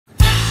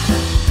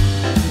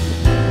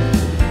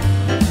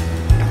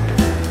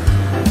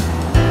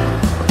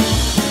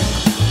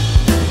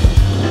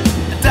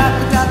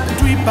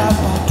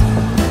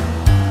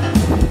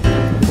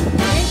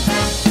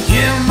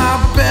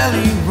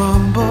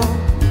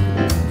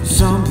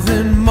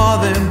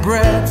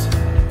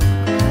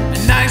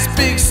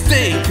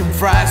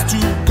fries to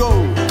go.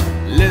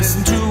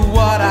 Listen to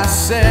what I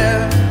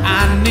said.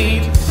 I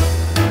need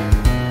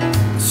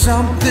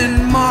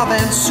something more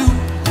than soup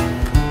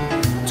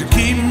to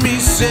keep me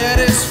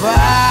satisfied.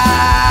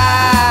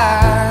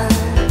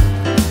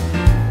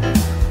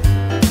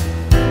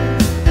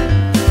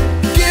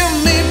 Give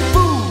me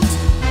food,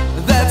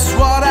 that's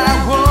what I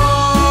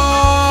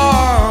want.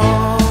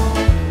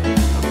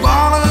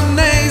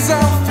 Bolognese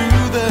all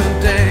through the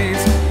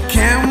days,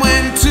 can't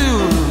wait to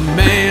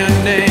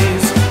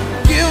mayonnaise.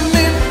 Give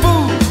me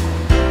food,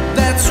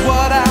 that's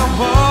what I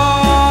want.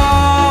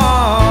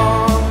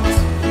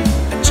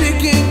 A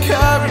chicken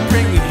curry,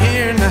 bring it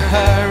here in a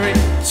hurry.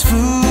 It's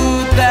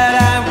food that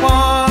I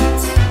want.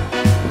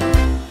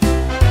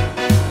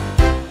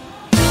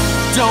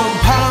 Don't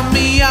pound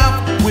me up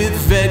with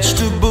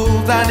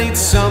vegetables, I need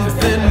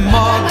something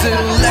more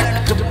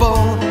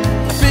delectable.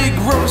 A big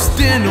roast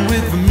dinner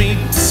with meat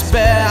to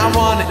spare. I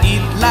wanna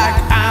eat like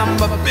I'm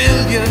a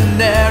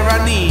billionaire. I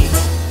need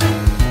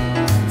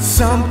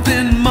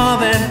something more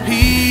than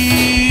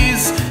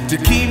peas to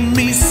keep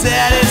me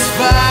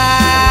satisfied.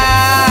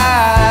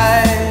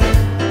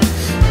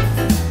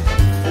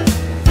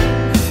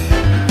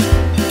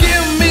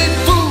 Give me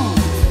food,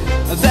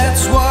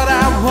 that's what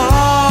I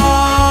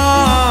want.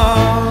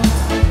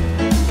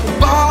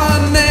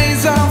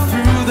 Bolognese all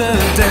through the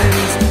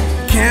days,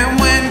 can't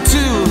wait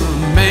to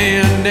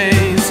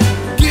mayonnaise.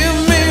 Give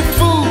me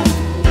food,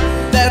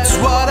 that's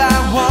what I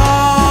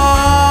want.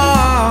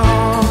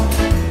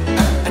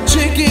 A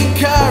chicken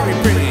curry,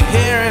 bring it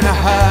here in a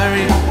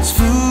hurry. It's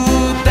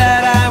food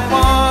that I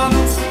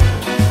want.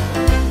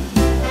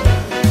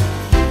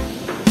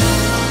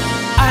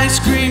 Ice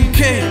cream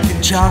cake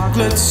and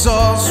chocolate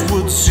sauce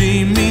would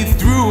see me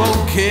through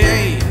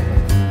okay.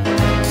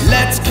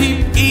 Let's keep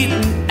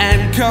eating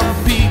and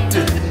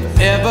competing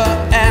ever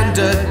and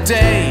a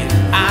day.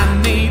 I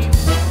need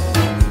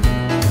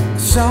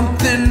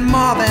something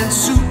more than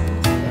soup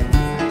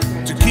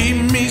to keep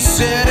me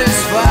satisfied.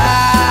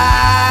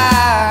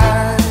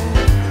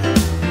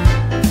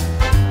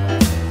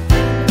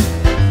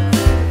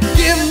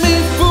 Give me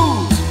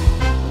food,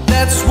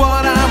 that's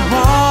what I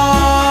want.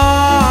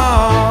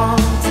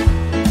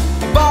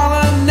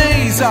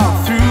 Bolognese all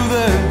through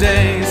the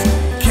days,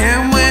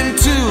 can't wait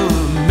to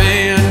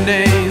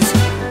mayonnaise.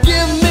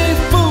 Give me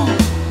food,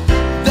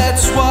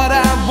 that's what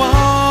I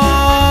want.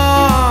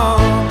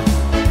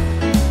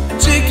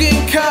 Chicken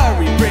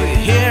curry, bring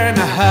it here in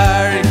a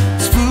hurry.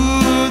 It's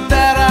food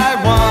that I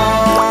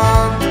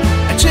want.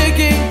 A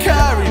chicken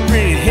curry,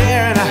 bring it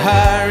here in a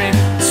hurry.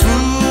 It's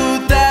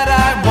food that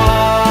I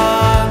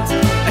want.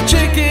 A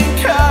chicken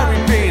curry,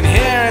 bring it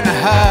here in a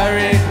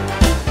hurry.